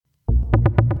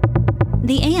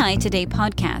The AI Today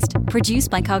podcast, produced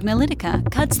by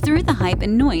Cognilytica, cuts through the hype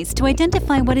and noise to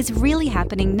identify what is really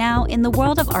happening now in the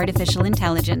world of artificial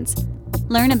intelligence.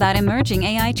 Learn about emerging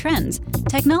AI trends,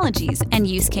 technologies, and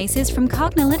use cases from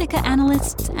Cognilytica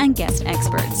analysts and guest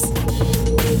experts.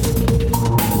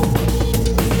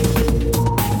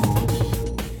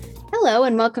 Hello,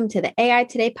 and welcome to the AI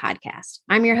Today podcast.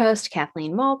 I'm your host,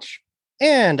 Kathleen Walsh.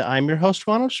 And I'm your host,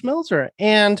 Ronald Schmilzer.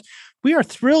 And we are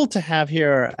thrilled to have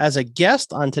here as a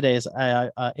guest on today's AI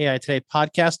Today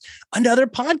podcast, another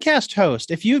podcast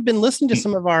host. If you've been listening to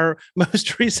some of our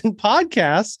most recent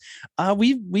podcasts,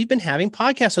 we've been having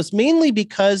podcast hosts, mainly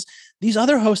because these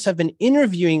other hosts have been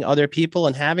interviewing other people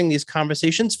and having these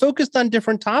conversations focused on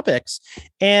different topics.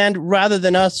 And rather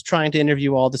than us trying to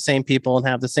interview all the same people and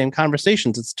have the same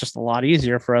conversations, it's just a lot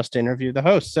easier for us to interview the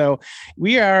host. So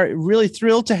we are really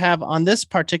thrilled to have on this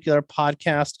particular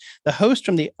podcast, the host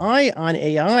from the Eye on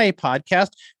AI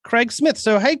podcast, Craig Smith.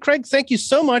 So, hey, Craig, thank you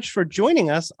so much for joining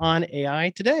us on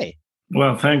AI Today.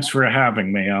 Well, thanks for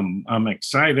having me. I'm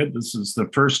excited. This is the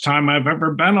first time I've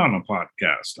ever been on a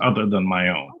podcast other than my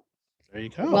own. There you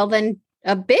go. Well, then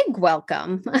a big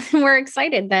welcome. We're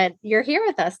excited that you're here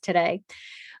with us today.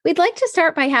 We'd like to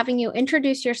start by having you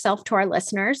introduce yourself to our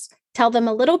listeners, tell them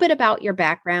a little bit about your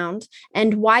background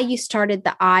and why you started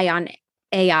the Eye on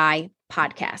AI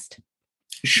podcast.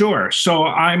 Sure. So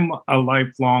I'm a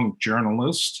lifelong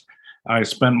journalist. I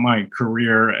spent my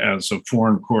career as a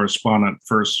foreign correspondent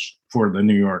first for the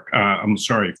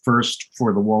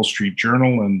Wall Street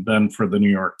Journal and then for the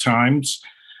New York Times.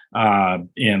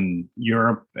 In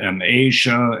Europe and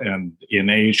Asia, and in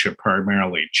Asia,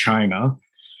 primarily China.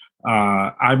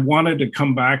 I wanted to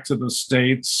come back to the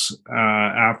States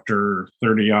after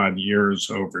 30 odd years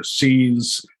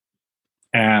overseas.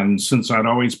 And since I'd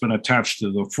always been attached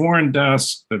to the foreign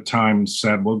desk, the Times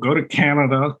said, well, go to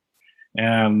Canada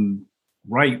and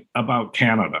write about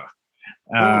Canada.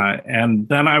 And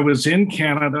then I was in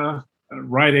Canada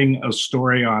writing a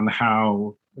story on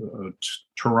how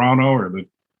Toronto, or the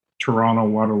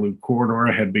Toronto-Waterloo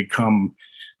corridor, had become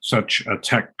such a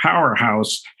tech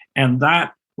powerhouse. And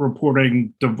that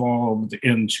reporting devolved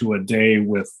into a day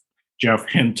with Geoff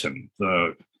Hinton,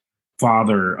 the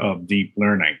father of deep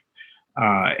learning.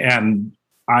 And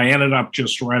I ended up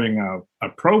just writing a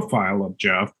profile of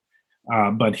Geoff.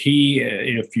 But he,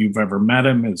 if you've ever met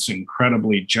him, is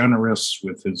incredibly generous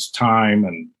with his time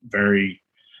and very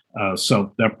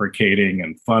self-deprecating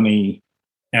and funny.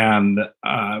 And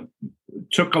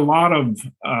took a lot of,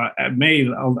 made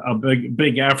a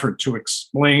big effort to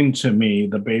explain to me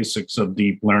the basics of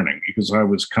deep learning, because I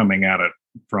was coming at it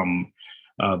from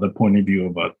the point of view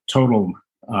of a total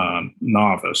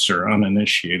novice or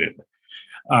uninitiated.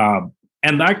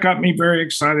 And that got me very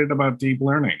excited about deep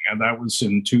learning. And that was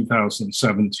in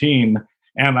 2017.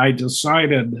 And I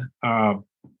decided, one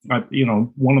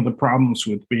of the problems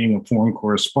with being a foreign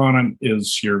correspondent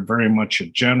is you're very much a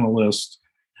generalist.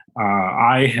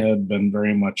 I had been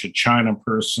very much a China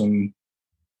person.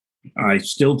 I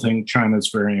still think China is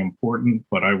very important,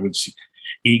 but I was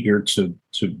eager to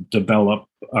develop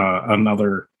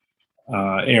another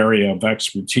area of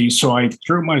expertise. So I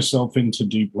threw myself into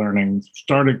deep learning,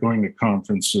 started going to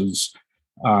conferences,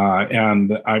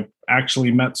 and I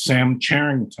actually met Sam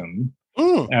Charrington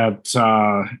at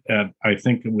I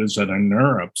think it was at a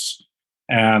NeurIPS.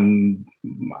 And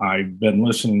I've been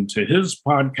listening to his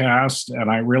podcast,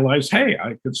 and I realized, hey,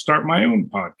 I could start my own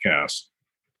podcast.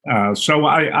 So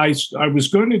I was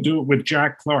going to do it with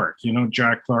Jack Clark. You know,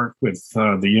 Jack Clark with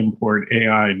the Import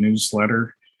AI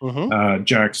newsletter. Mm-hmm.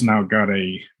 Jack's now got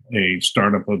a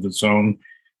startup of his own.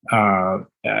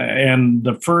 And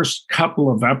the first couple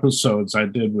of episodes I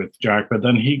did with Jack, but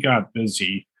then he got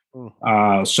busy.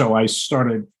 So I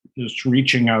started just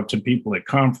reaching out to people at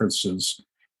conferences.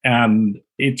 And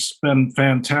it's been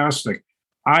fantastic.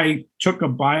 I took a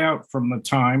buyout from the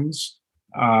Times.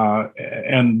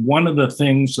 And one of the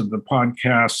things that the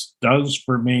podcast does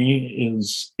for me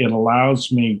is it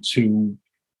allows me to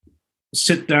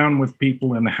sit down with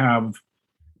people and have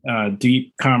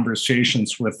deep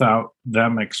conversations without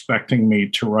them expecting me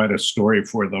to write a story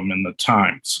for them in the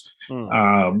Times,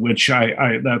 which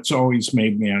that's always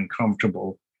made me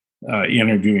uncomfortable.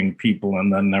 Interviewing people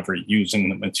and then never using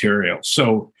the material.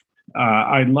 So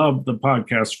I love the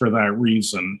podcast for that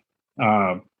reason.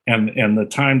 And the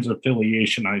Times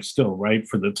affiliation, I still write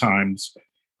for the Times,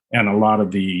 and a lot of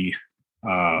the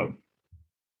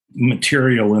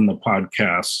material in the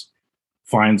podcast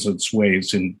finds its way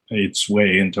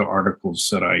into articles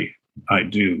that I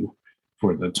do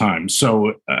for the Times.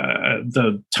 So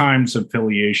the Times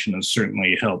affiliation has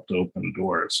certainly helped open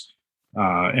doors.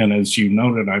 And as you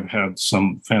noted, I've had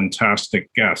some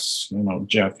fantastic guests,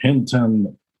 Jeff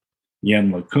Hinton,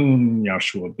 Yann LeCun,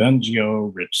 Yoshua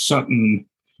Bengio, Rich Sutton,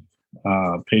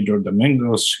 Pedro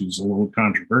Domingos, who's a little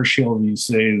controversial these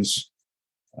days.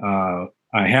 I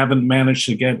haven't managed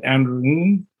to get Andrew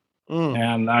Ng,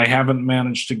 and I haven't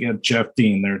managed to get Jeff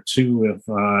Dean. There are two, if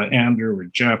Andrew or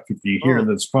Jeff, if you hear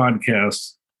this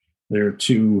podcast, there are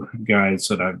two guys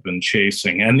that I've been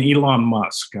chasing. And Elon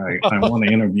Musk. I want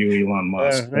to interview Elon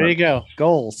Musk. There you go.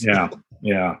 Goals.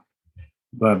 Yeah.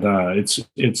 But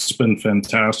it's been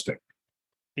fantastic.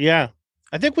 Yeah.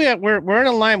 I think we're in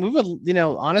a line.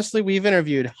 Honestly, we've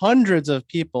interviewed hundreds of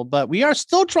people, but we are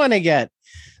still trying to get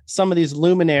some of these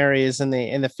luminaries in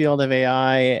the field of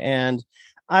AI. And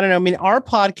I don't know. I mean, our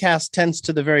podcast tends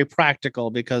to the very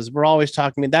practical because we're always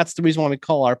talking. I mean, that's the reason why we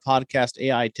call our podcast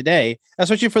AI Today,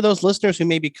 especially for those listeners who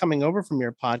may be coming over from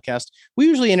your podcast. We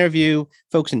usually interview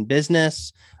folks in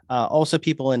business, also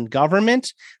people in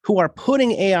government who are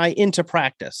putting AI into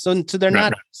practice. So they're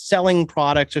not selling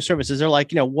products or services. They're like,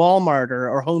 Walmart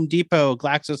or Home Depot,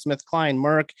 GlaxoSmithKline,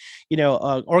 Merck,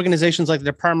 organizations like the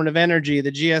Department of Energy,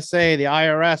 the GSA, the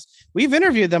IRS. We've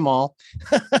interviewed them all.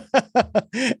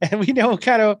 And we know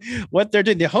kind of what they're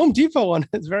doing. The Home Depot one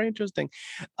is very interesting.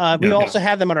 We also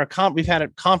had them at our we've had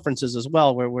at conferences as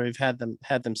well, where we've had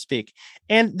them speak.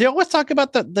 And they always talk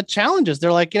about the challenges.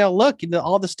 They're like, look,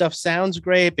 all this stuff sounds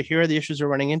great, but here are the issues we're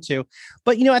running into.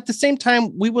 But at the same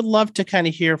time, we would love to kind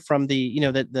of hear from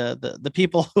the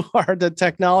people who are the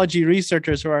technology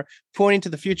researchers who are pointing to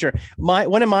the future.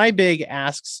 One of my big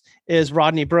asks is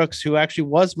Rodney Brooks, who actually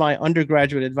was my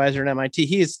undergraduate advisor at MIT.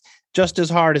 He's just as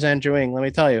hard as Andrew Ng, let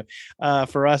me tell you,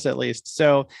 for us at least.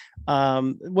 So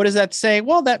what does that say?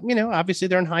 Well, that, obviously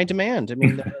they're in high demand. I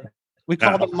mean, we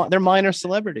call them, they're minor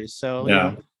celebrities. So,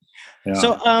 Yeah.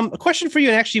 So a question for you,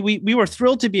 and actually we were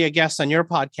thrilled to be a guest on your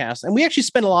podcast, and we actually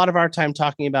spent a lot of our time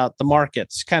talking about the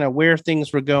markets, kind of where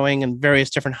things were going in various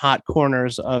different hot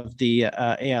corners of the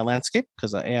AI landscape,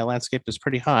 because the AI landscape is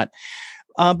pretty hot.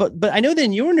 But I know that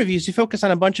in your interviews, you focus on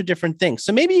a bunch of different things.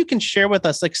 So maybe you can share with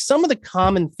us like some of the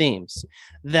common themes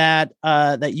that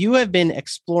you have been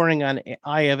exploring on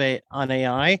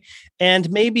AI, and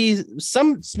maybe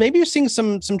you're seeing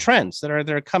some trends that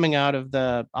are coming out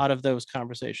of those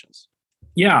conversations.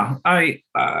 Yeah, I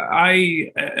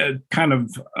kind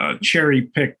of cherry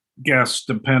pick guests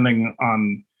depending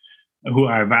on who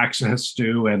I have access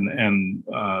to and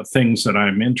things that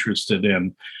I'm interested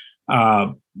in.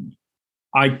 I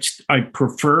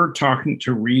prefer talking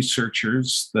to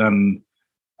researchers than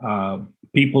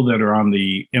people that are on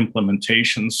the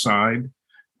implementation side.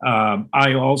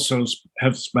 I also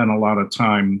have spent a lot of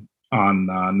time on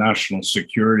national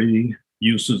security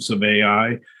uses of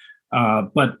AI.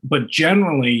 But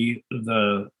generally,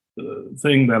 the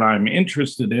thing that I'm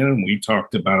interested in, and we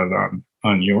talked about it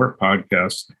on your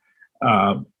podcast,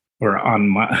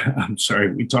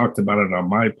 we talked about it on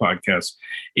my podcast,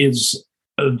 is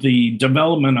the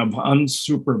development of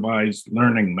unsupervised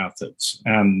learning methods.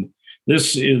 And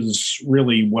this is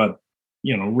really what,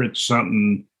 Rich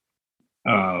Sutton,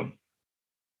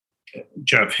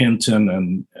 Jeff Hinton,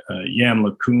 and Yann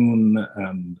LeCun,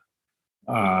 and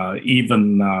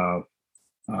even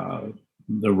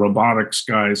the robotics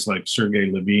guys like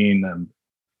Sergey Levine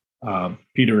and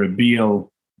Peter Abbeel,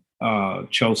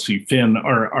 Chelsea Finn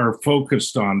are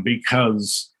focused on,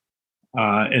 because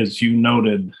as you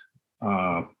noted,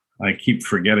 I keep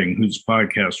forgetting whose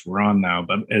podcast we're on now,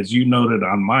 but as you noted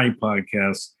on my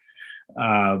podcast,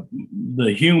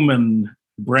 the human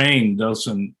brain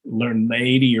doesn't learn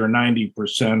 80 or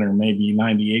 90% or maybe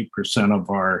 98% of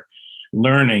our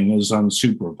learning is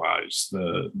unsupervised.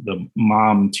 The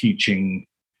mom teaching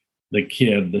the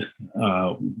kid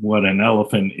what an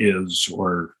elephant is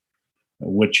or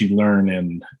what you learn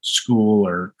in school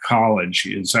or college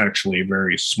is actually a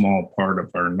very small part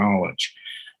of our knowledge.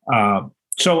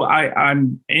 So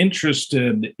I'm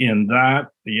interested in that.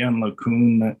 Yann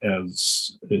LeCun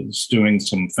is doing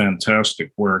some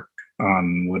fantastic work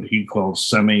on what he calls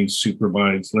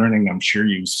semi-supervised learning. I'm sure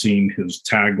you've seen his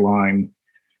tagline,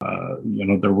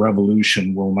 the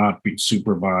revolution will not be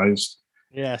supervised.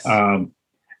 Yes.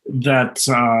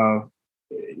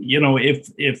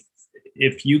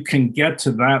 If you can get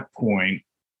to that point,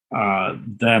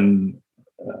 then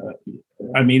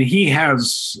he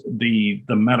has the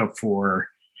metaphor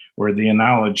or the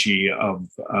analogy of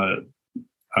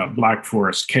Black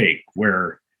Forest cake,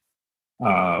 where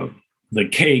the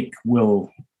cake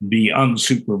will be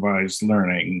unsupervised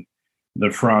learning, the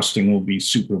frosting will be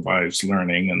supervised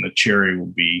learning, and the cherry will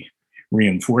be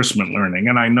reinforcement learning.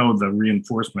 And I know the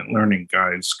reinforcement learning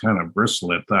guys kind of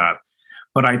bristle at that.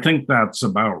 But I think that's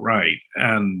about right.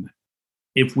 And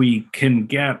if we can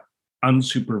get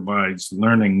unsupervised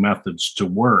learning methods to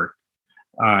work,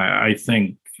 I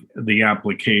think the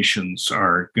applications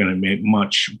are going to be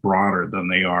much broader than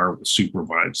they are with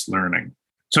supervised learning.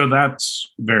 So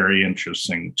that's very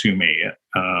interesting to me.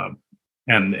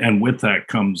 And with that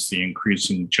comes the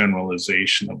increasing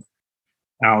generalization of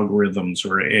algorithms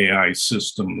or AI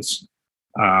systems.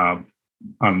 On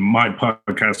my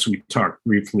podcast, we talked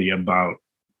briefly about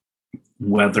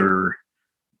whether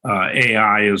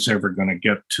AI is ever going to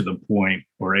get to the point,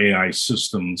 or AI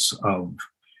systems, of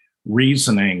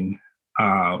reasoning.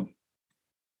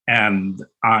 And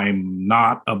I'm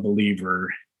not a believer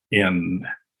in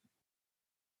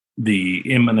the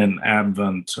imminent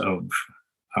advent of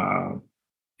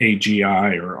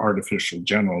AGI, or artificial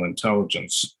general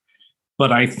intelligence.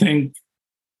 But I think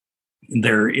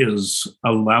there is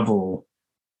a level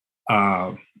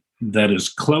that is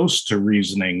close to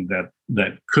reasoning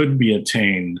that could be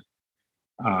attained,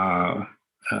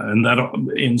 and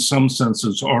that in some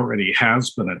senses already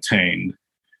has been attained,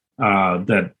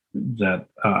 that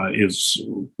is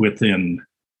within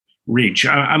reach.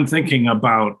 I'm thinking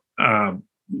about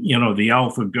the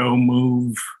AlphaGo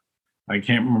move. I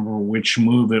can't remember which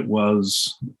move it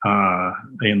was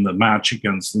in the match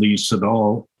against Lee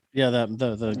Sedol. Yeah,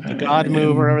 the God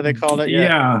move, or whatever they called it.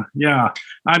 Yeah.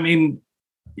 I mean,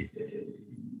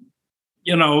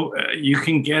 you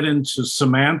can get into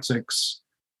semantics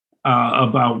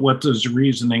about what does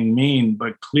reasoning mean,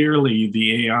 but clearly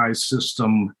the AI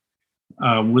system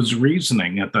was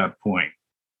reasoning at that point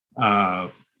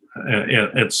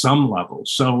at some level.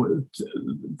 So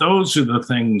those are the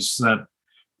things that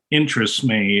interest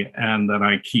me and that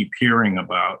I keep hearing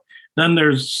about. Then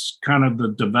there's kind of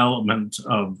the development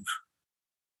of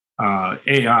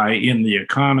AI in the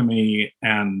economy,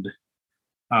 and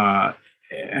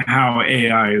how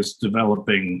AI is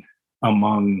developing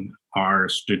among our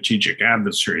strategic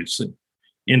adversaries that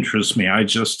interests me. I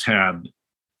just had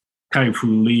Kai-Fu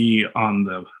Lee on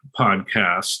the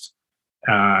podcast,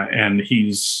 and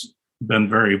he's been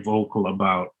very vocal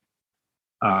about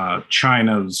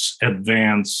China's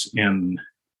advance in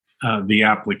the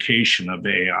application of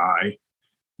AI.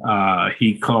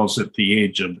 He calls it the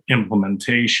age of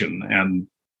implementation, and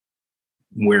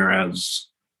whereas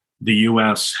the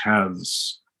U.S.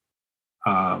 has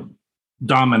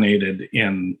dominated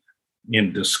in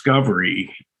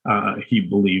discovery, he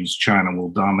believes China will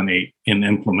dominate in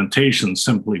implementation,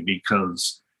 simply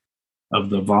because of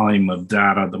the volume of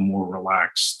data, the more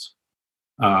relaxed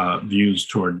views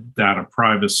toward data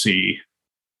privacy,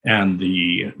 and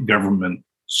the government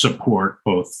support,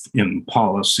 both in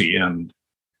policy and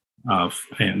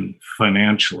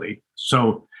financially.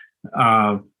 So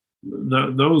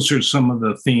those are some of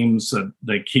the themes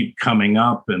that keep coming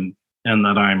up and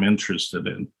that I'm interested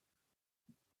in.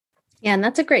 Yeah, and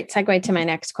that's a great segue to my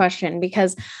next question,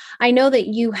 because I know that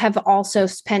you have also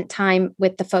spent time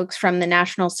with the folks from the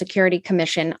National Security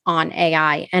Commission on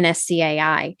AI,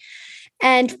 NSCAI.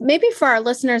 And maybe for our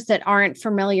listeners that aren't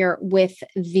familiar with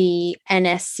the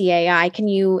NSCAI, can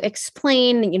you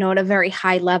explain, at a very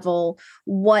high level,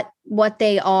 what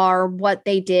they are, what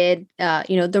they did,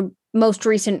 the most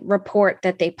recent report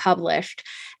that they published?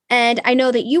 And I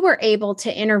know that you were able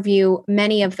to interview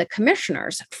many of the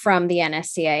commissioners from the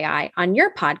NSCAI on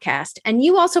your podcast. And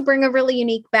you also bring a really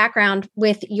unique background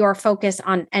with your focus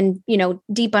on and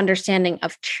deep understanding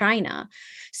of China.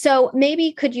 So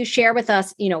maybe could you share with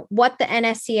us, what the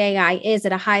NSCAI is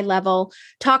at a high level,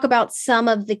 talk about some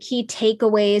of the key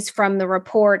takeaways from the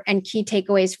report and key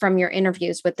takeaways from your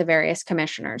interviews with the various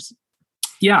commissioners?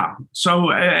 Yeah.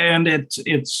 So, and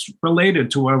it's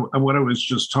related to what I was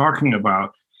just talking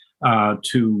about,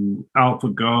 to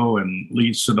AlphaGo and Lee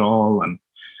Sedol. And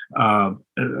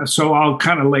so I'll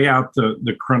kind of lay out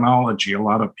the chronology. A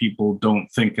lot of people don't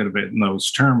think of it in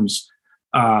those terms,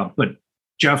 but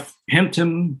Geoff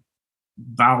Hinton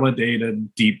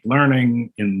validated deep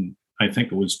learning in, I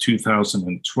think it was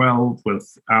 2012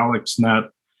 with AlexNet.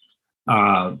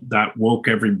 That woke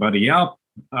everybody up.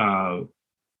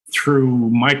 Through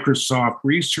Microsoft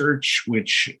Research,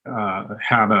 which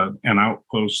had an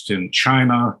outpost in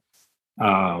China,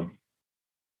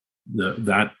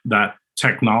 that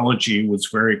technology was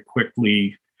very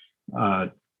quickly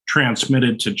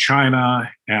transmitted to China,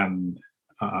 and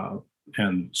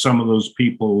some of those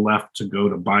people left to go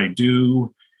to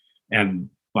Baidu, and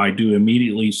Baidu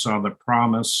immediately saw the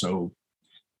promise. So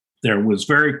there was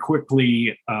very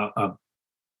quickly a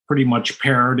pretty much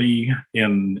parity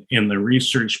in the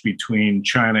research between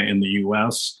China and the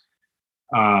US.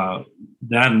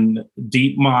 Then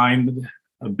DeepMind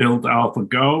built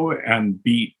AlphaGo and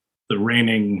beat the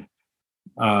reigning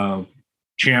Go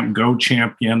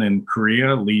champion in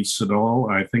Korea, Lee Sedol.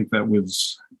 I think that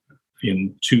was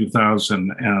in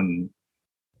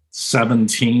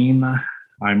 2017.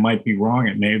 I might be wrong.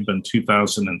 It may have been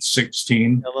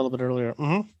 2016. A little bit earlier.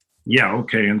 Mm-hmm. Yeah,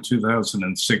 okay, in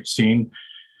 2016.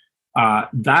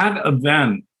 That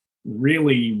event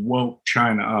really woke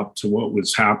China up to what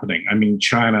was happening. I mean,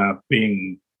 China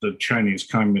being the Chinese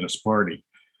Communist Party.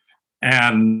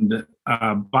 And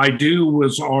Baidu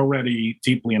was already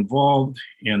deeply involved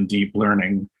in deep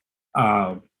learning.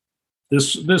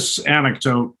 This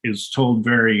anecdote is told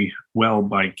very well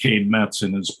by Cade Metz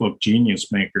in his book,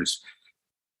 Genius Makers.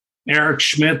 Eric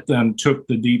Schmidt then took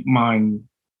the DeepMind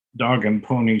dog and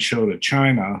pony show to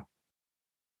China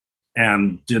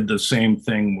and did the same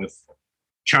thing with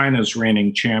China's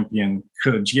reigning champion,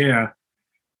 Ke Jie.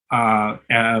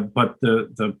 But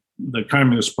the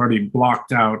Communist Party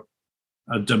blocked out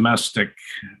a domestic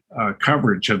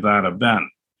coverage of that event.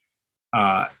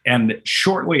 And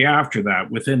shortly after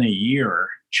that, within a year,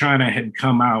 China had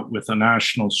come out with a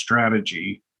national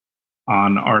strategy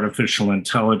on artificial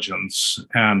intelligence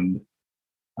and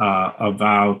a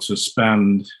vow to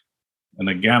spend, and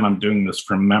again, I'm doing this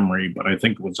from memory, but I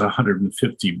think it was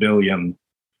 150 billion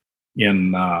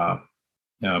in by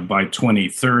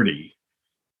 2030.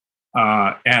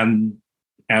 And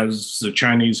as the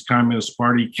Chinese Communist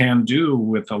Party can do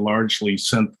with a largely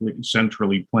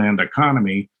centrally planned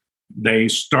economy, they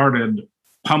started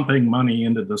pumping money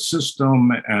into the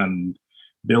system and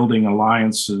building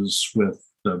alliances with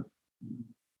the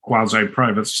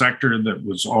quasi-private sector that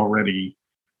was already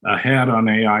ahead on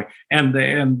AI. And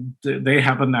they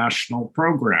have a national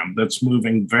program that's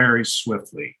moving very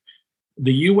swiftly.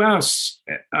 The US,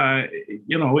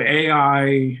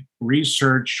 AI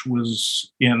research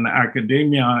was in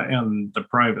academia and the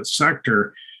private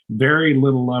sector. Very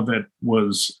little of it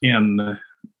was in the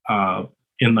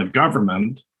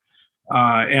government,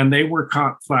 and they were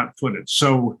caught flat-footed.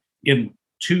 So in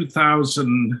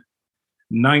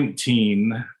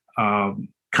 2019,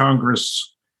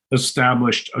 Congress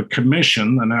established a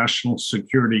commission, the National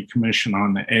Security Commission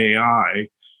on AI,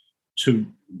 to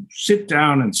sit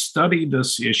down and study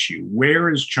this issue. Where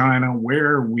is China?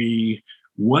 Where are we?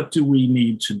 What do we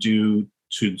need to do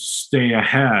to stay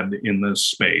ahead in this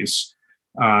space?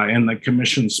 And the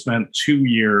commission spent 2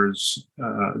 years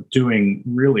doing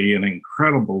really an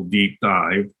incredible deep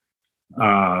dive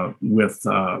with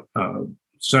a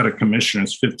set of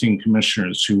commissioners, 15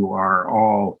 commissioners who are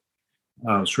all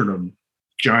sort of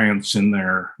giants in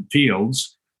their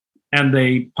fields. And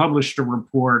they published a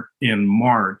report in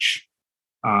March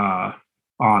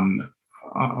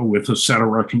with a set of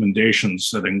recommendations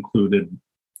that included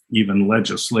even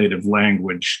legislative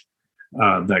language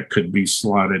that could be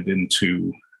slotted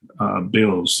into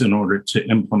bills in order to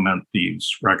implement these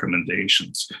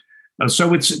recommendations.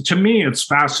 So to me, it's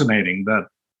fascinating that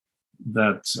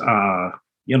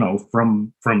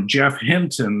from Jeff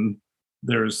Hinton,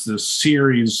 there's this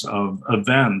series of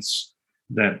events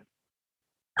that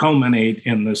culminate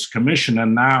in this commission,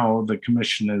 and now the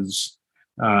commission is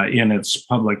in its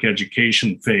public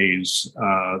education phase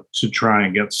to try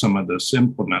and get some of this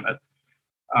implemented.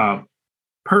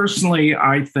 Personally,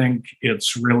 I think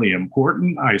it's really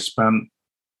important. I spent,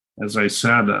 as I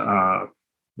said, the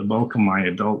bulk of my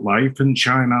adult life in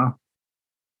China,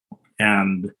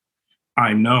 and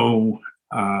I know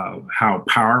how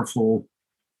powerful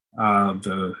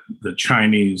the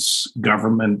Chinese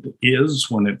government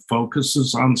is when it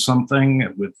focuses on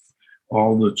something with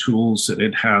all the tools that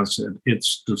it has at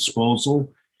its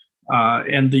disposal.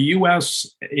 And the U.S.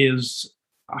 is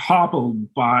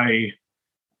hobbled by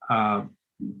the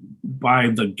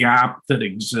gap that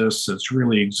exists, that's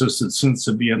really existed since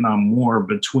the Vietnam War,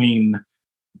 between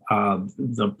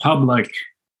the public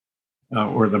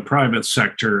or the private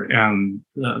sector and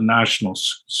the national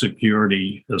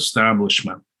security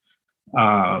establishment.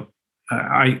 I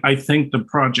think the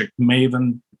Project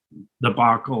Maven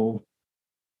debacle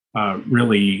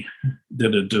really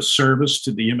did a disservice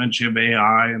to the image of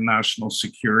AI and national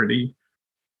security.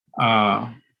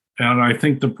 And I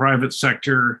think the private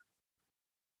sector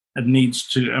needs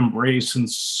to embrace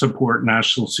and support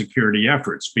national security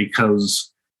efforts,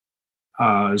 because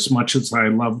as much as I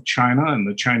love China and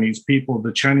the Chinese people,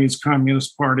 the Chinese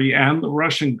Communist Party and the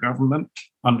Russian government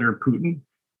under Putin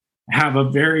have a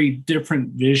very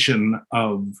different vision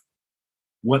of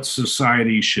what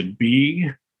society should be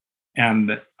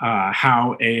and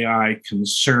how AI can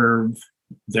serve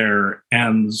their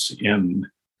ends in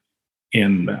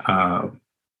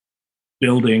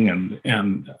building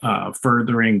and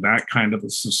furthering that kind of a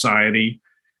society.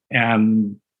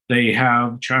 And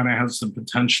China has the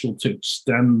potential to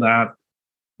extend that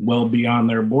well beyond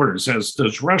their borders, as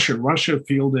does Russia. Russia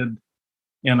fielded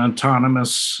an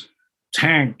autonomous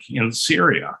tank in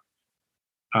Syria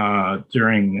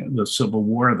during the civil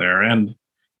war there. And,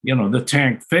 the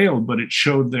tank failed, but it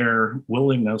showed their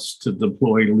willingness to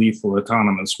deploy lethal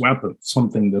autonomous weapons,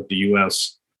 something that the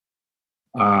US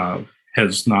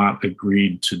has not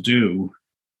agreed to do.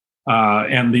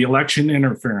 And the election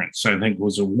interference, I think,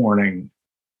 was a warning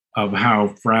of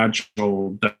how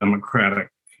fragile democratic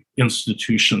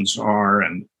institutions are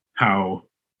and how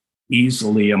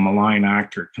easily a malign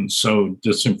actor can sow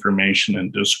disinformation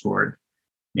and discord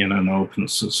in an open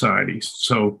society.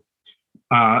 So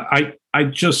I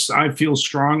feel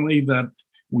strongly that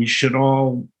we should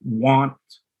all want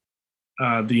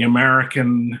the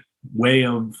American way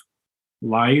of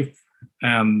life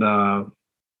and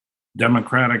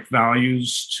democratic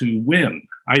values to win.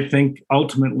 I think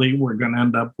ultimately we're going to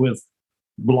end up with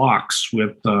blocks,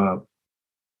 with a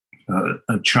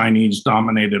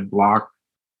Chinese-dominated bloc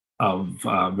of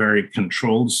very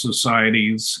controlled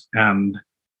societies and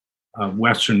a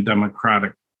Western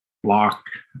democratic bloc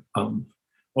of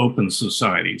open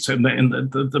societies. And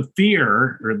the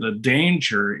fear or the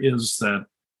danger is that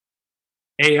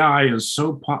AI is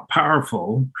so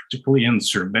powerful, particularly in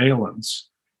surveillance,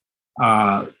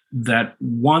 that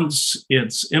once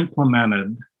it's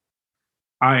implemented,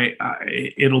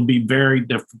 it'll be very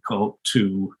difficult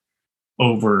to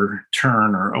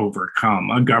overturn or overcome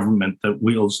a government that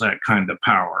wields that kind of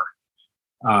power.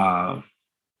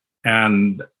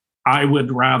 And I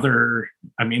would rather,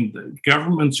 the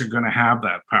governments are going to have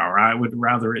that power. I would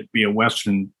rather it be a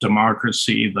Western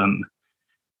democracy than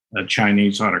a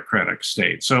Chinese autocratic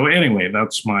state. So anyway,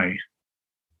 that's why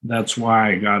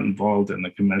I got involved in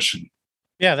the commission.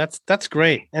 Yeah, that's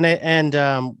great. And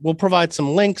we'll provide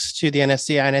some links to the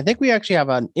NSCAI. And I think we actually have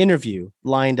an interview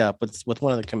lined up with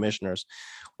one of the commissioners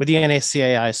with the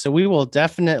NSCAI. So we will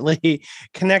definitely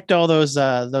connect all those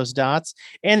dots.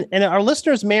 And our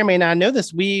listeners may or may not know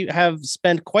this. We have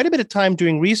spent quite a bit of time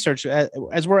doing research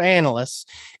as we're analysts,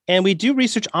 and we do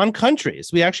research on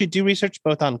countries. We actually do research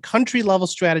both on country level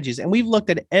strategies, and we've looked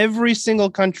at every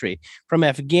single country from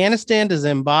Afghanistan to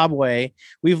Zimbabwe.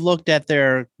 We've looked at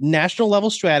their national level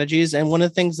strategies. And one of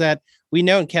the things that we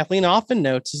know, and Kathleen often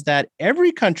notes, is that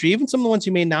every country, even some of the ones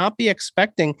you may not be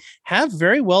expecting, have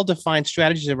very well-defined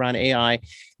strategies around AI.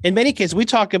 In many cases, we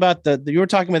talk about you were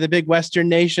talking about the big Western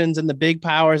nations and the big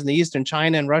powers in the East, and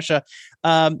China and Russia.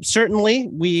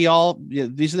 Certainly, these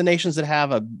are the nations that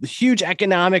have a huge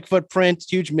economic footprint,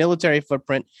 huge military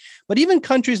footprint. But even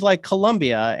countries like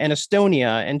Colombia and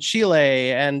Estonia and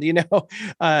Chile and,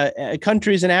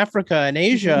 countries in Africa and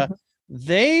Asia,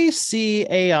 they see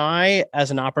AI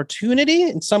as an opportunity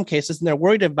in some cases, and they're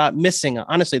worried about missing.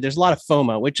 Honestly, there's a lot of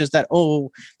FOMO, which is that,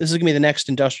 this is going to be the next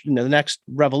the next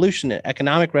revolution,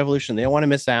 economic revolution. They don't want to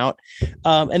miss out.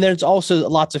 And there's also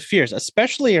lots of fears,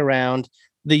 especially around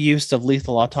the use of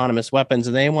lethal autonomous weapons,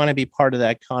 and they want to be part of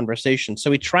that conversation.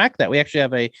 So we track that. We actually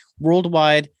have a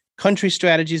worldwide country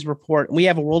strategies report. We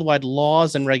have a worldwide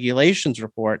laws and regulations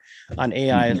report on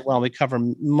AI as well. We cover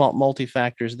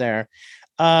multi-factors there.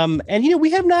 And we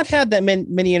have not had that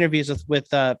many interviews with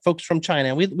folks from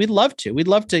China. We'd love to.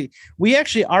 We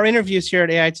actually, our interviews here at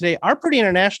AI Today are pretty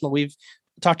international. We've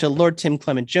talked to Lord Tim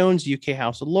Clement Jones, UK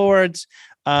House of Lords,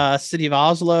 City of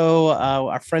Oslo,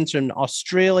 our friends in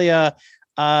Australia,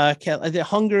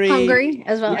 Hungary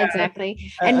as well. Yeah.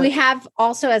 Exactly. And we have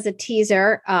also, as a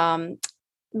teaser,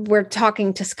 we're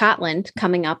talking to Scotland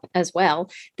coming up as well.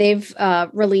 They've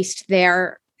released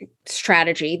their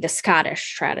strategy, the Scottish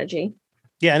strategy.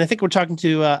 Yeah, and I think we're talking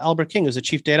to Albert King, who's the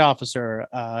chief data officer,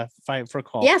 if I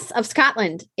recall. Yes, of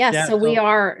Scotland. Yes, yeah,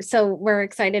 so we're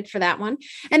excited for that one.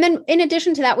 And then in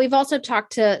addition to that, we've also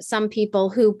talked to some people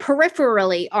who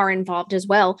peripherally are involved as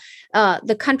well.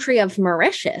 The country of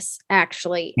Mauritius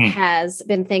actually has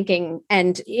been thinking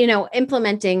and,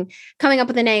 implementing, coming up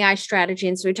with an AI strategy.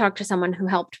 And so we talked to someone who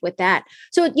helped with that.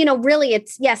 So, really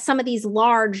it's, yes, some of these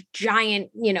large,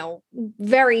 giant,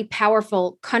 very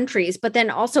powerful countries, but then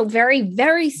also very,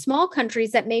 very small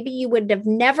countries that maybe you would have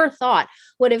never thought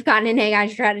would have gotten an AI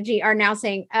strategy are now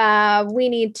saying, we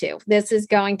need to. This is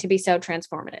going to be so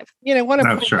transformative. I want to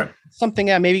point something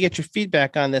out, maybe get your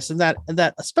feedback on this, and that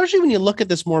especially when you look at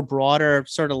this more broader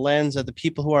sort of lens of the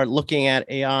people who are looking at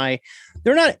AI,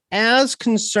 they're not as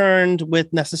concerned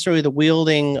with necessarily the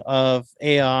wielding of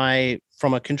AI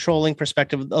from a controlling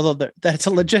perspective, although that's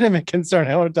a legitimate concern.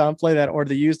 I don't want to downplay that, or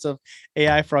the use of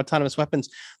AI for autonomous weapons.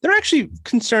 They're actually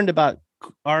concerned about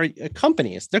our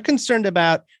companies. They're concerned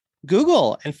about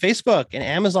Google and Facebook and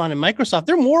Amazon and Microsoft,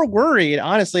 they're more worried,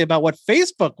 honestly, about what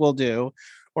Facebook will do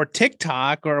or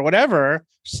TikTok or whatever,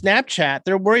 Snapchat.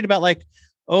 They're worried about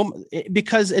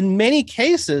because in many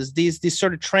cases, these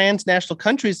sort of transnational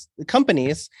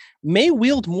companies may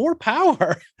wield more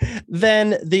power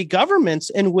than the governments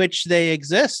in which they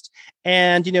exist.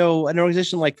 And, an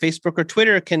organization like Facebook or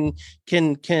Twitter can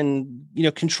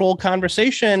control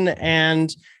conversation,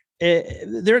 and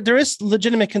there is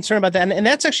legitimate concern about that. And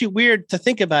that's actually weird to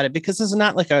think about it, because this is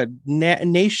not like a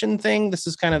nation thing. This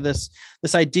is kind of this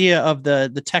idea of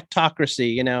the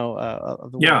technocracy,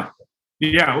 of the world.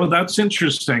 Yeah, well, that's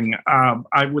interesting.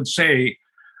 I would say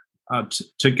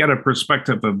to get a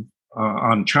perspective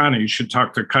on China, you should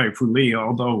talk to Kai-Fu Lee,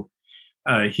 although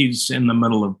he's in the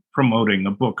middle of promoting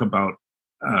a book about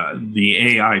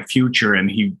the AI future, and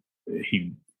he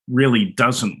really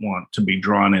doesn't want to be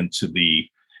drawn into the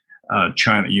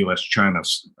U.S.-China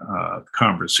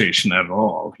conversation at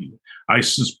all. I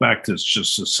suspect it's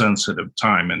just a sensitive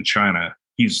time in China.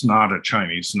 He's not a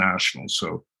Chinese national,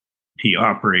 so he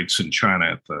operates in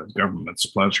China at the government's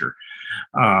pleasure.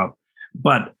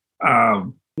 But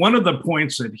one of the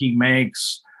points that he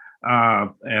makes,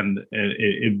 and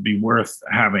it'd be worth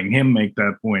having him make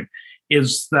that point,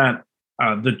 is that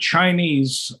the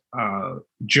Chinese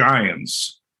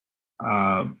giants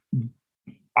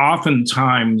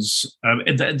oftentimes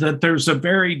that there's a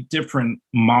very different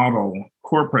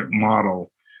corporate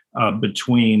model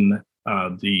between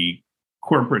the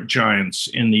corporate giants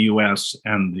in the US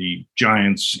and the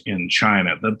giants in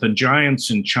China. That the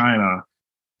giants in China,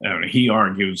 he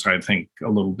argues, I think a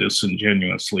little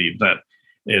disingenuously, that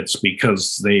it's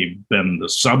because they've been the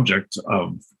subject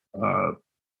of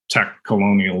tech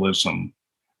colonialism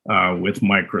with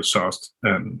Microsoft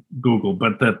and Google,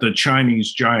 but that the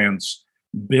Chinese giants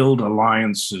build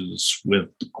alliances with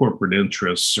corporate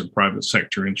interests or private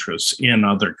sector interests in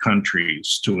other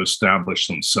countries to establish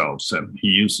themselves. And he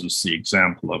uses the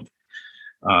example of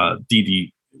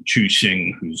Didi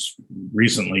Chuxing, who's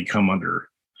recently come under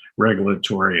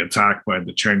regulatory attack by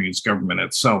the Chinese government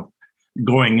itself,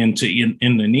 going into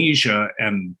Indonesia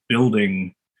and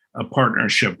building a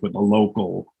partnership with a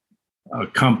local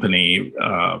company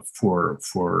for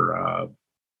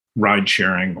ride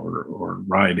sharing or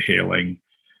ride hailing,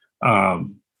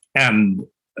 and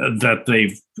that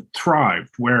they've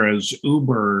thrived. Whereas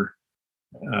Uber's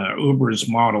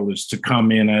model is to come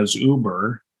in as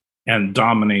Uber and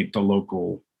dominate the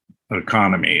local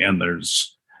economy, and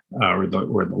there's or the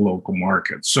local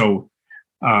market. So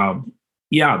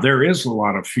there is a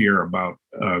lot of fear about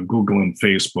Google and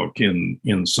Facebook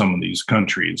in some of these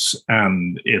countries,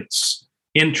 and it's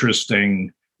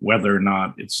interesting whether or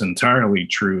not it's entirely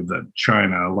true that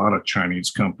a lot of Chinese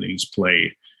companies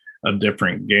play a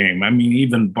different game. I mean,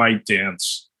 even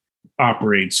ByteDance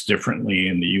operates differently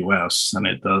in the US than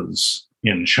it does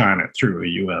in China through a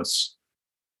US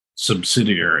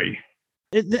subsidiary.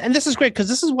 And this is great, because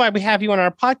this is why we have you on our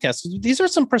podcast. These are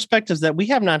some perspectives that we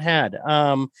have not had.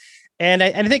 And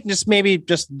I think just maybe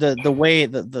just the way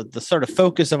the sort of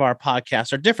focus of our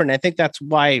podcasts are different. I think that's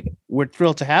why we're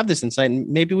thrilled to have this insight. And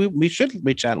maybe we should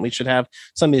reach out and we should have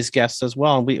some of these guests as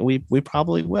well. And we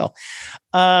probably will.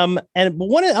 But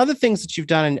one of the other things that you've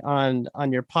done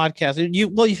on your podcast,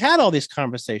 you've had all these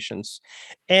conversations,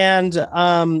 and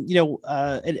you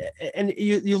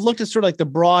looked at sort of like the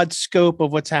broad scope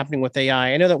of what's happening with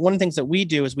AI. I know that one of the things that we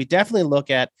do is we definitely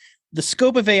look at the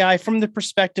scope of AI from the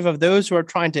perspective of those who are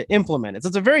trying to implement it. So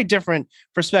it's a very different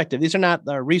perspective. These are not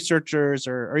researchers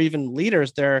or even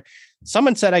leaders.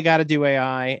 Someone said, I got to do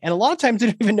AI. And a lot of times they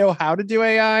don't even know how to do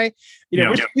AI.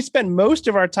 We spend most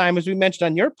of our time, as we mentioned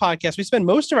on your podcast, we spend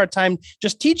most of our time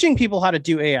just teaching people how to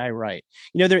do AI right.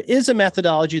 There is a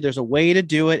methodology. There's a way to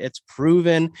do it. It's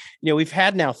proven. We've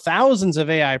had now thousands of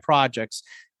AI projects,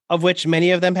 of which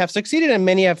many of them have succeeded and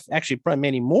many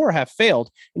more have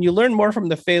failed. And you learn more from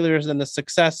the failures than the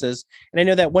successes. And I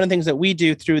know that one of the things that we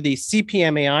do through the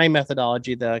CPM AI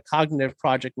methodology, the Cognitive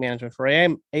Project Management for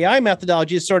AI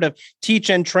methodology, is sort of teach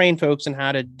and train folks on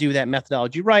how to do that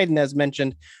methodology right. And as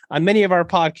mentioned on many of our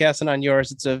podcasts and on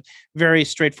yours, it's a very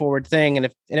straightforward thing. And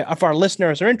if our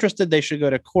listeners are interested, they should go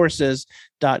to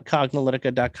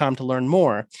courses.cognilytica.com to learn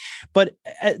more. But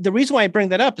the reason why I bring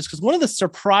that up is because one of the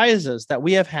surprises that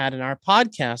we have had in our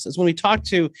podcast is when we talk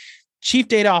to chief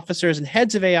data officers and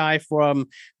heads of AI from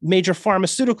major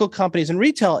pharmaceutical companies and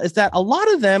retail, is that a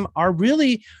lot of them are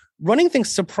really running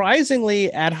things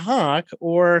surprisingly ad hoc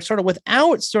or sort of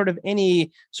without sort of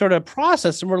any sort of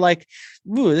process. And we're like,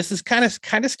 ooh, this is kind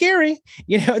of scary.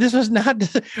 This was not,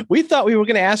 we thought we were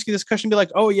going to ask you this question, be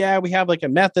like, oh yeah, we have like a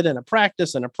method and a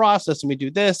practice and a process and we do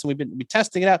this and we've been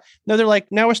testing it out. No, they're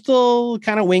like, now we're still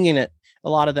kind of winging it, a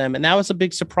lot of them. And that was a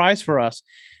big surprise for us.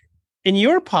 In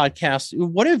your podcast,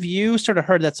 what have you sort of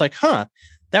heard that's like,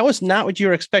 that was not what you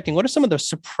were expecting? What are some of the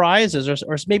surprises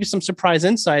or maybe some surprise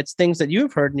insights, things that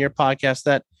you've heard in your podcast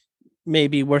that may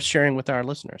be worth sharing with our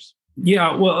listeners?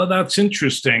 Yeah, well, that's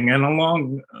interesting. And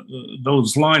along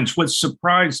those lines, what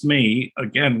surprised me,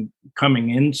 again, coming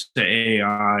into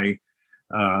AI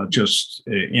just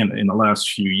in the last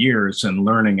few years and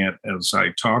learning it as I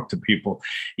talk to people,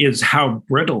 is how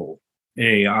brittle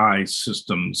AI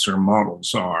systems or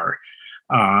models are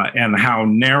and how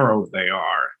narrow they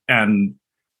are. And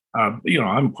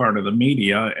I'm part of the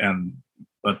media,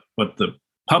 but the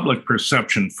public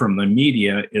perception from the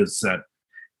media is that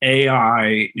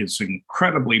AI is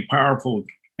incredibly powerful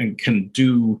and can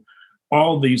do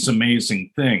all these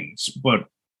amazing things, but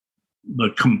the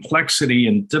complexity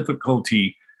and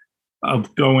difficulty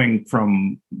of going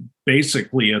from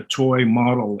basically a toy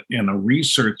model in a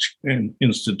research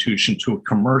institution to a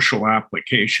commercial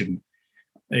application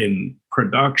in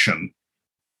production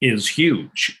is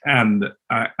huge. And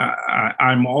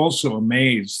I'm also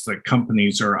amazed that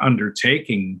companies are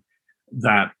undertaking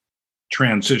that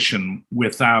transition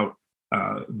without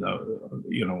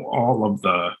all of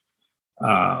the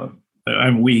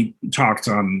and we talked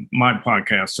on my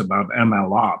podcast about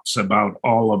ML ops, about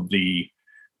all of the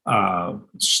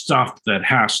stuff that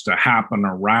has to happen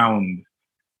around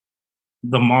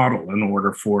the model in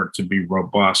order for it to be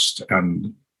robust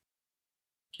and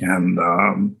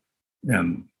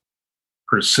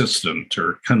persistent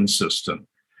or consistent.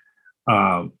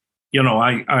 I'm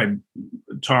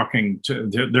talking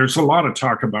to, there's a lot of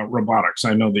talk about robotics.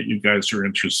 I know that you guys are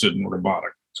interested in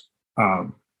robotics,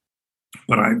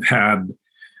 but I've had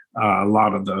a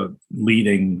lot of the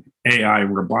leading AI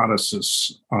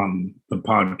roboticists on the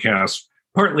podcast,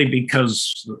 partly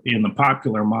because in the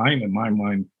popular mind, in my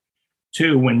mind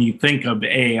too, when you think of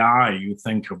AI, you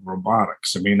think of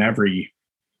robotics. I mean, every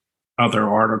other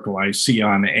article I see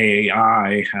on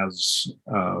AI has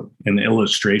an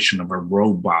illustration of a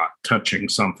robot touching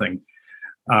something.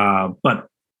 But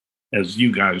as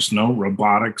you guys know,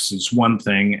 robotics is one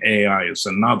thing, AI is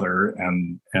another,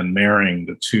 and marrying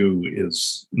the two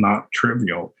is not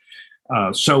trivial.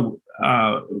 So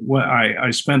I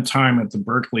spent time at the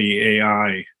Berkeley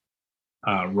AI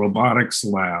robotics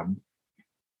lab,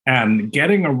 and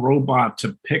getting a robot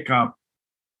to pick up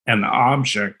an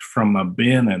object from a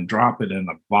bin and drop it in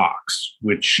a box,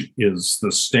 which is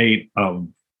the state of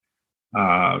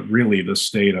really the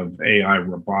state of AI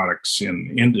robotics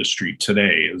in industry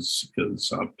today is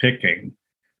picking,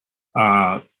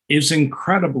 is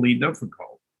incredibly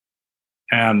difficult.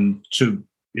 And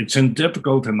it's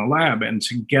difficult in the lab, and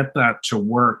to get that to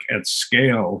work at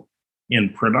scale in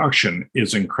production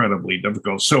is incredibly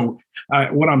difficult. So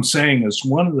what I'm saying is,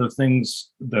 one of the things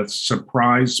that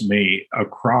surprised me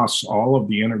across all of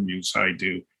the interviews I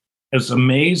do, as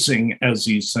amazing as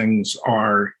these things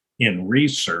are in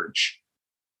research,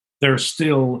 they're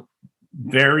still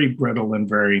very brittle and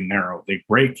very narrow. They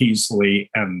break easily,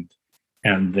 and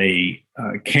they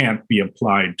can't be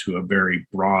applied to a very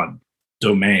broad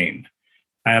domain.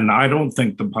 And I don't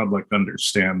think the public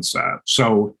understands that.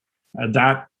 So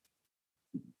that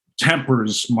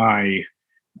tempers my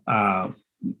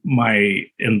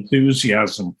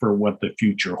enthusiasm for what the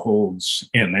future holds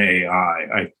in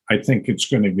AI. I think it's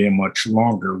going to be a much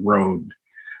longer road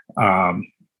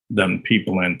than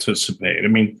people anticipate. I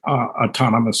mean,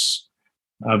 autonomous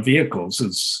vehicles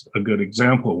is a good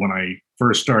example. When I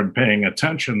first started paying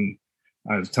attention,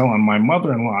 I was telling my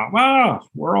mother-in-law,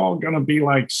 we're all going to be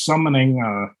like summoning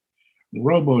a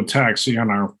robo-taxi on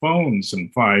our phones in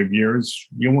 5 years.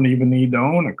 You won't even need to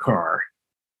own a car.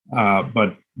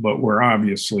 But we're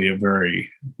obviously a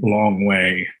very long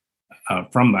way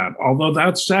from that. Although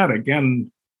that said,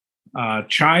 again,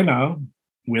 China,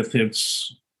 with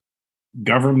its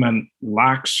government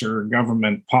laxer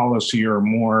government policy or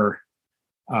more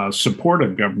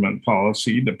supportive government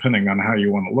policy, depending on how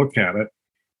you want to look at it,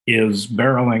 is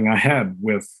barreling ahead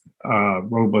with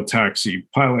robotaxi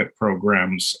pilot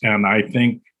programs. And I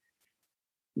think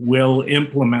will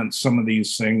implement some of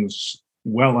these things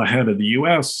well ahead of the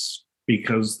US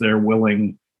because they're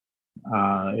willing,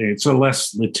 it's a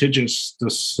less litigious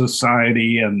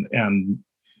society, and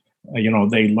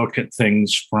they look at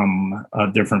things from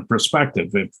a different perspective.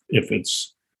 If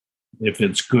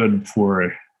it's good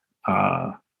for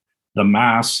the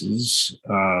masses,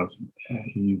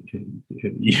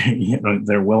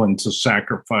 they're willing to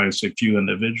sacrifice a few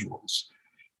individuals,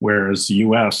 whereas the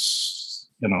U.S.,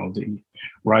 the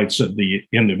rights of the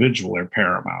individual are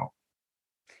paramount.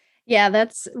 Yeah,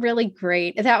 that's really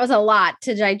great. That was a lot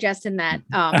to digest in that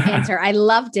answer. I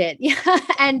loved it. Yeah.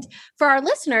 And for our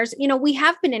listeners, we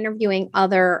have been interviewing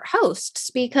other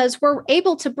hosts because we're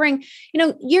able to bring,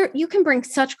 you can bring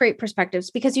such great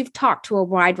perspectives because you've talked to a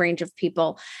wide range of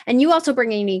people, and you also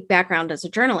bring a unique background as a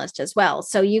journalist as well.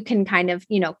 So you can kind of,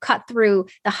 cut through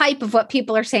the hype of what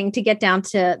people are saying to get down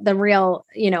to the real,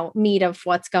 meat of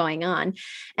what's going on.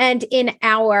 And in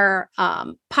our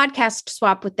podcast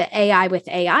swap with the AI with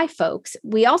AI folks,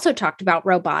 we also talked about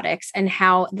robotics and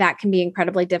how that can be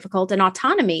incredibly difficult, and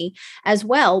autonomy as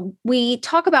well. We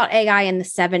talk about AI and the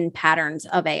 7 patterns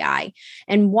of AI.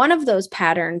 And one of those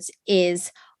patterns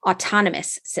is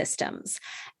autonomous systems.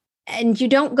 And you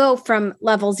don't go from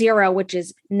level 0, which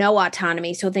is no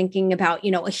autonomy. So thinking about,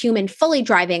 a human fully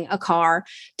driving a car,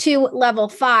 to level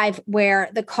 5, where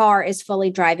the car is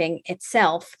fully driving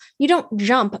itself. You don't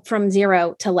jump from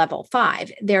 0 to level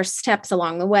 5. There's steps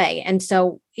along the way. And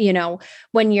so,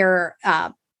 when you're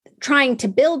trying to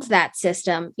build that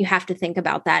system, you have to think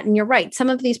about that. And you're right. Some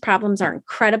of these problems are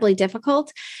incredibly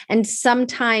difficult. And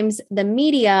sometimes the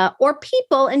media or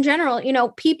people in general,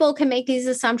 people can make these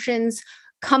assumptions.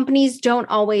 Companies don't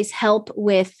always help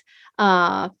with,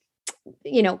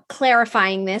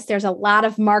 clarifying this. There's a lot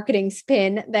of marketing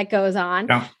spin that goes on.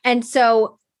 Yeah. And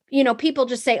so, people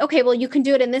just say, okay, well, you can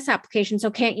do it in this application, so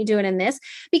can't you do it in this?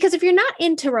 Because if you're not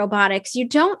into robotics, you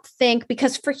don't think,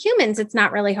 because for humans, it's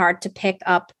not really hard to pick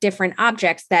up different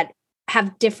objects that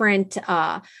have different,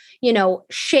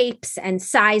 shapes and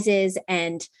sizes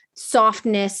and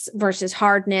softness versus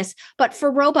hardness. But for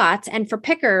robots and for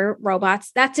picker robots,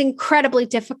 that's incredibly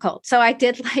difficult. So I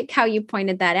did like how you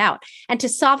pointed that out. And to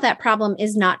solve that problem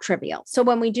is not trivial. So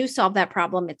when we do solve that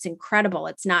problem, it's incredible.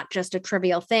 It's not just a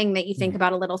trivial thing that you think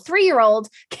about. A little 3-year-old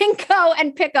can go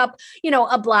and pick up,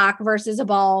 a block versus a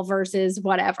ball versus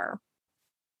whatever.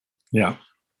 Yeah.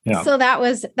 Yeah. So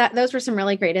those were some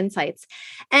really great insights.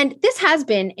 And this has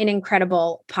been an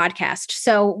incredible podcast.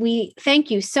 So we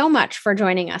thank you so much for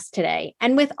joining us today.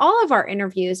 And with all of our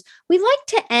interviews, we like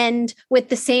to end with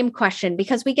the same question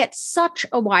because we get such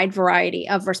a wide variety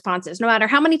of responses, no matter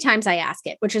how many times I ask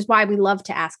it, which is why we love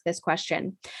to ask this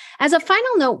question. As a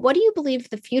final note, what do you believe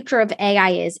the future of AI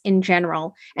is in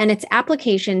general and its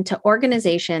application to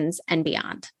organizations and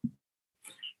beyond?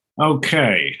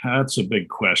 Okay, that's a big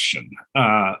question.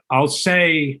 I'll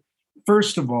say,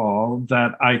 first of all,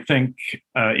 that I think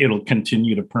it'll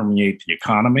continue to permeate the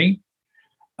economy,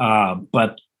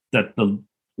 but that the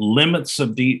limits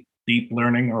of deep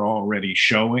learning are already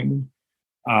showing.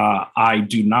 I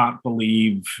do not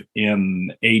believe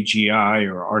in AGI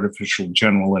or artificial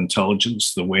general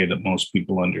intelligence the way that most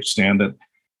people understand it,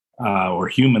 or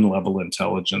human level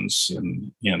intelligence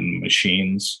in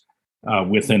machines.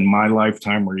 Within my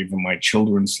lifetime or even my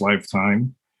children's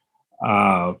lifetime.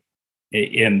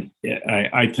 And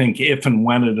I think if and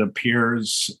when it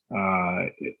appears,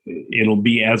 it'll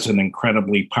be as an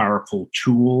incredibly powerful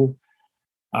tool,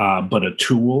 but a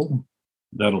tool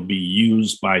that'll be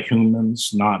used by humans,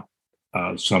 not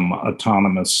some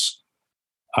autonomous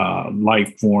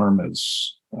life form,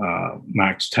 as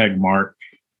Max Tegmark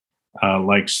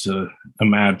likes to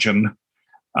imagine.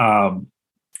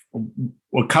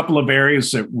 A couple of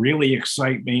areas that really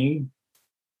excite me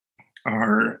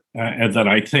are that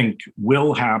I think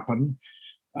will happen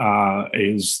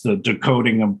is the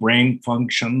decoding of brain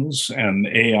functions and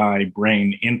AI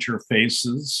brain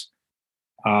interfaces.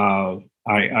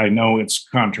 I know it's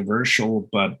controversial,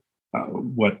 but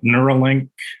what Neuralink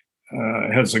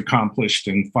has accomplished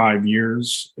in 5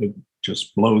 years, it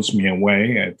just blows me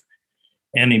away.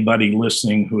 Anybody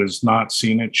listening who has not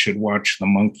seen it should watch the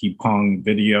Monkey Pong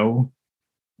video,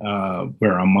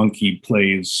 where a monkey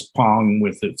plays Pong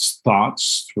with its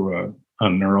thoughts through a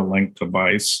Neuralink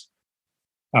device.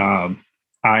 I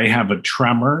have a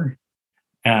tremor,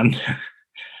 and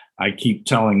I keep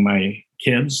telling my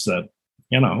kids that,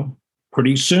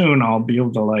 pretty soon I'll be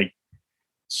able to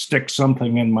stick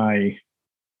something in my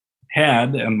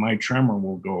head and my tremor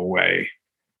will go away.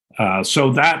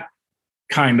 So that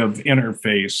kind of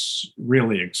interface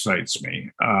really excites me.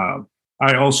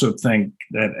 I also think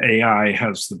that AI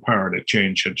has the power to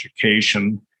change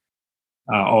education.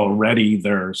 Already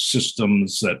there are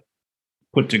systems that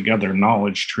put together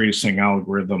knowledge tracing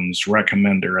algorithms,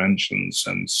 recommender engines,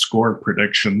 and score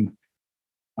prediction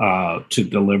to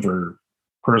deliver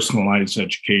personalized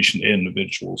education to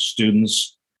individual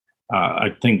students. I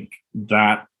think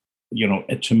that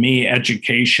to me,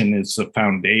 education is the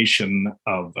foundation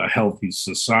of a healthy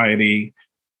society.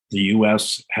 The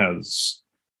U.S. has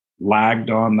lagged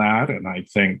on that, and I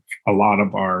think a lot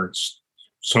of our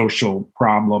social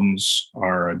problems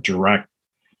are a direct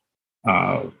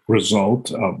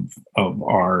result of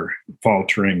our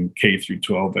faltering K through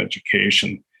 12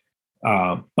 education.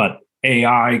 But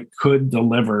AI could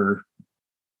deliver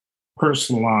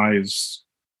personalized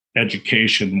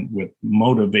education with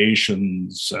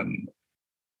motivations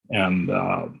and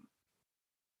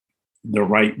the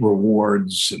right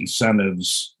rewards,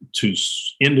 incentives to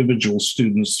individual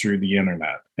students through the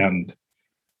internet. And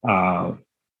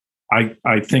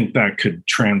I think that could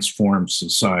transform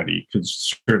society, could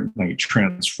certainly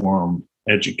transform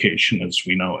education as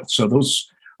we know it. So those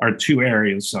are two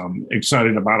areas I'm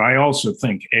excited about. I also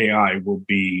think AI will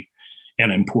be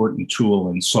an important tool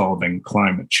in solving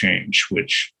climate change,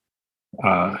 which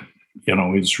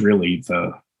is really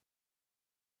the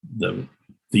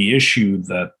issue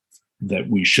that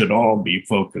we should all be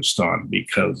focused on,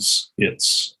 because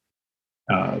it's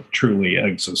truly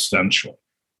existential.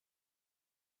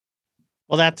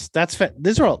 Well,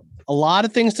 these are a lot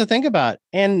of things to think about,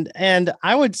 and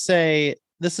I would say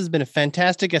this has been a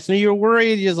fantastic guest. I know you're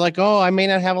worried, you're like, oh, I may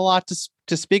not have a lot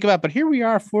to speak about, but here we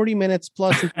are, 40 minutes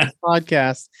plus into this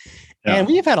podcast. Yeah. And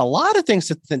we've had a lot of things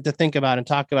to think about and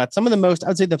talk about. Some of the most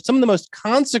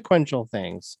consequential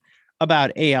things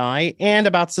about AI and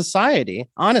about society,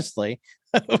 honestly.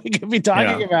 We could be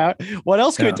talking about. What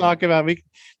else could we talk about? We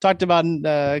talked about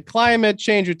climate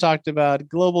change. We talked about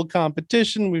global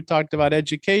competition. We talked about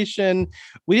education.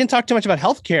 We didn't talk too much about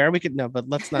healthcare. But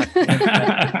let's not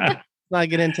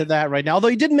get into that right now. Although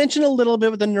you did mention a little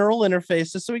bit with the neural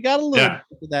interfaces, so we got a little bit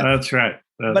of that. That's right.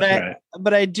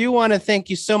 But I do want to thank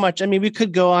you so much. I mean, we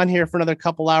could go on here for another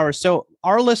couple hours. So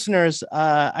our listeners,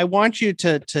 I want you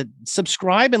to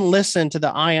subscribe and listen to the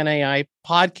Eye on AI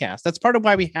podcast. That's part of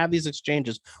why we have these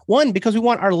exchanges. One, because we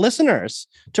want our listeners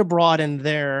to broaden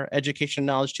their education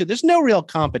knowledge too. There's no real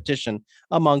competition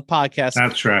among podcasts.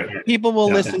 That's right. People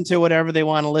will listen to whatever they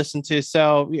want to listen to.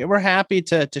 So we're happy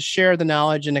to share the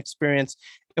knowledge and experience.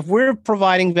 If we're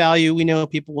providing value, we know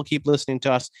people will keep listening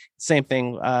to us. Same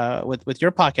thing with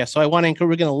your podcast. So we're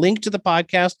going to link to the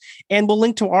podcast, and we'll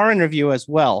link to our interview as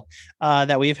well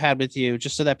that we've had with you,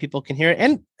 just so that people can hear it.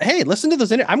 And hey, listen to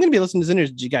those. I'm going to be listening to those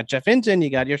interviews. You got Jeff Hinton, you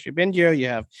got Yoshi Bengio, you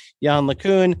have Jan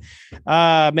LeCun,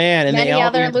 and many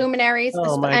other luminaries,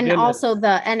 and goodness. Also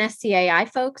the NSCAI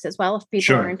folks as well. If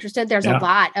people are interested, there's a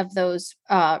lot of those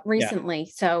recently.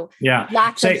 So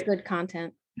lots of good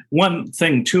content. One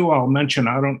thing, too, I'll mention,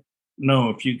 I don't know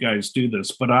if you guys do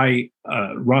this, but I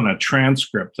run a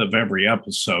transcript of every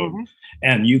episode,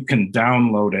 and you can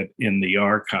download it in the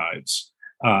archives.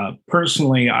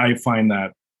 Personally, I find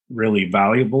that really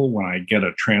valuable when I get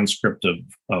a transcript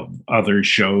of other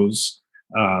shows,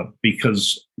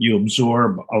 because you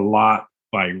absorb a lot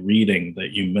by reading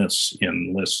that you miss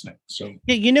in listening. So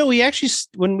we actually, this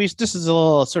is a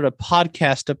little sort of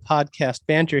podcast to podcast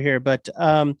banter here, but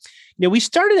we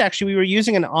started we were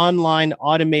using an automated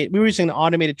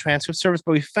transcript service,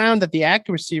 but we found that the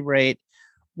accuracy rate,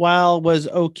 while was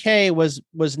okay, was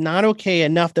not okay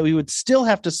enough that we would still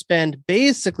have to spend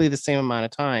basically the same amount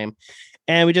of time.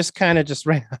 And we just kind of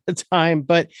ran out of time.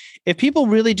 But if people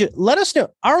really do, let us know,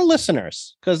 our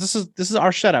listeners, because this is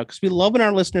our shout out, because we love when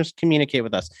our listeners communicate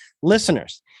with us.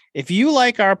 Listeners, if you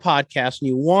like our podcast and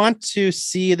you want to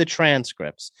see the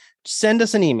transcripts, send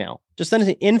us an email. Just send it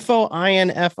to info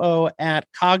at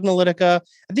Cognilytica.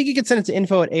 I think you can send it to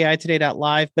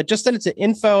info@aitoday.live, but just send it to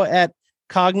info@Cognilytica,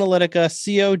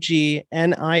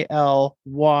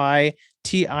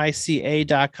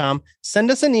 COGNILYTICA.com. Send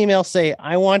us an email, say,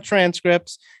 I want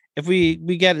transcripts. If we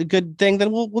get a good thing,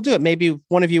 then we'll do it. Maybe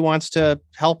one of you wants to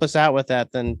help us out with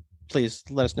that, then please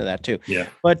let us know that too. Yeah.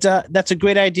 But that's a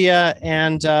great idea.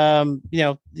 And,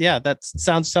 that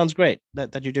sounds great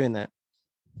that you're doing that.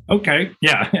 Okay.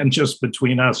 Yeah. And just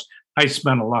between us, I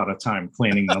spent a lot of time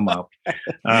cleaning them up,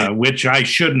 which I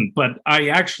shouldn't, but I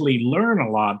actually learn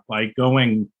a lot by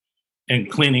going and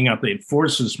cleaning up. It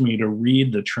forces me to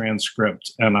read the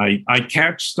transcript, and I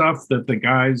catch stuff that the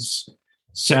guys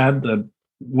said that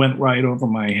went right over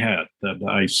my head that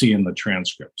I see in the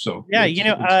transcript. So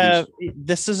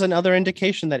this is another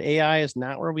indication that AI is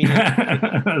not where we need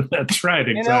it. That's right.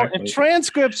 Exactly. If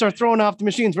transcripts are thrown off the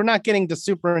machines, we're not getting to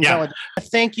super intelligent. Yeah.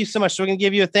 Thank you so much. So we're going to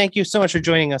give you a thank you so much for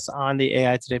joining us on the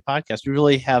AI Today podcast. We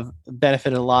really have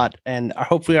benefited a lot, and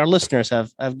hopefully our listeners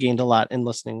have gained a lot in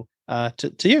listening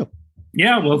to you.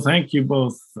 Yeah, well, thank you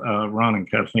both, Ron and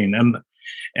Kathleen. And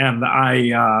And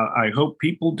I hope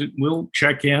people will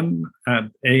check in at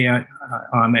AI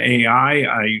on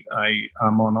AI.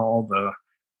 I'm on all the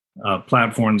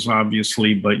platforms,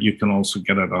 obviously, but you can also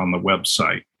get it on the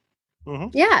website. Mm-hmm.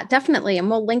 Yeah, definitely. And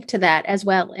we'll link to that as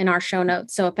well in our show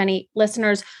notes. So if any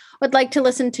listeners would like to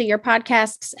listen to your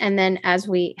podcasts, and then as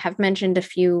we have mentioned a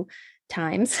few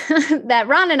times that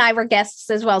Ron and I were guests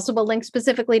as well. So we'll link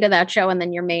specifically to that show and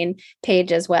then your main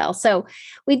page as well. So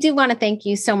we do want to thank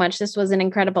you so much. This was an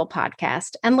incredible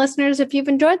podcast. And listeners, if you've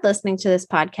enjoyed listening to this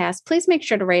podcast, please make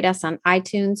sure to rate us on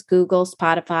iTunes, Google,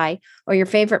 Spotify, or your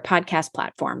favorite podcast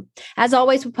platform. As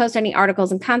always, we'll post any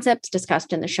articles and concepts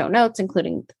discussed in the show notes,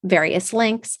 including various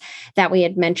links that we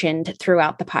had mentioned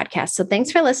throughout the podcast. So thanks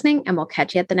for listening, and we'll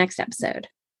catch you at the next episode.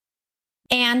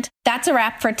 And that's a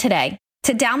wrap for today.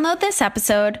 To download this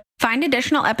episode, find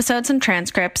additional episodes and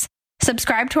transcripts,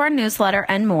 subscribe to our newsletter,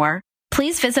 and more,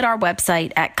 please visit our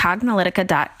website at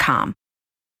cognilytica.com.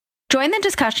 Join the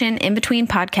discussion in between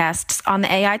podcasts on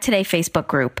the AI Today Facebook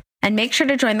group, and make sure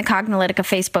to join the Cognilytica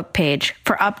Facebook page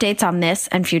for updates on this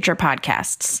and future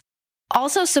podcasts.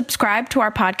 Also, subscribe to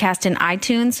our podcast in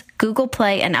iTunes, Google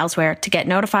Play, and elsewhere to get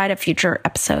notified of future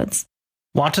episodes.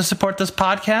 Want to support this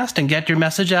podcast and get your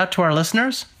message out to our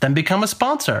listeners? Then become a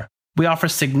sponsor. We offer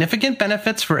significant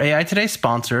benefits for AI Today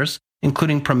sponsors,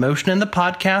 including promotion in the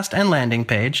podcast and landing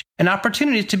page, and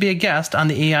opportunities to be a guest on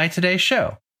the AI Today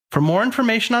show. For more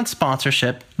information on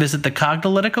sponsorship, visit the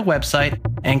Cognilytica website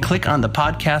and click on the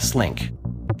podcast link.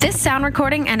 This sound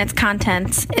recording and its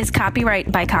contents is copyright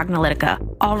by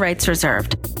Cognilytica, all rights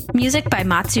reserved. Music by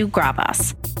Matsu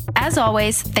Gravas. As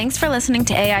always, thanks for listening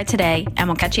to AI Today, and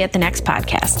we'll catch you at the next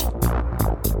podcast.